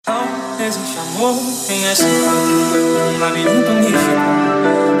Existe amor, quem é um labirinto místico,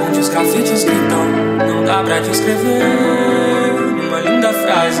 onde os grafites gritam, não dá pra descrever. Uma linda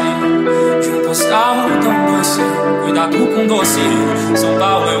frase de um postal tão doce, cuidado com doce. São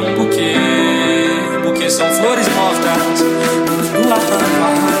Paulo é um buquê são flores mortas, do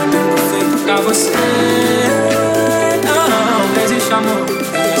arranjo feito pra você. Não existe amor,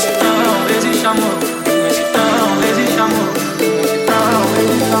 não existe amor, não existe amor, não existe amor,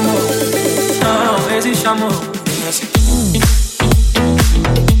 não existe amor.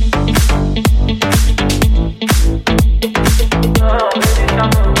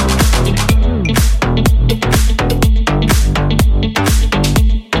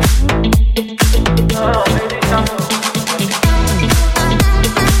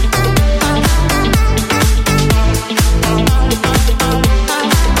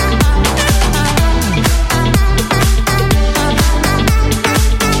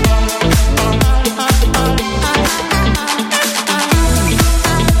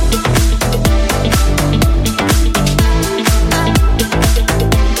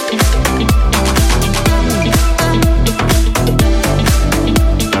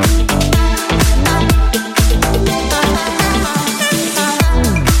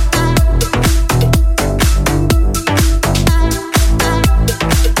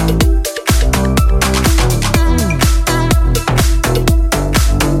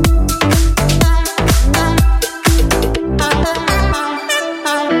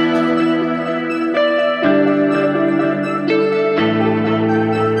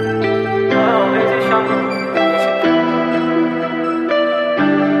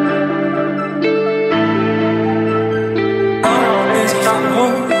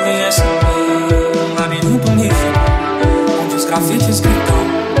 Grafites gritam,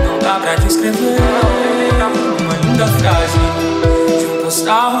 não dá pra descrever. Uma linda frase de um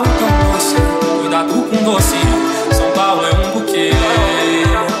postal tão doce, cuidado com doce.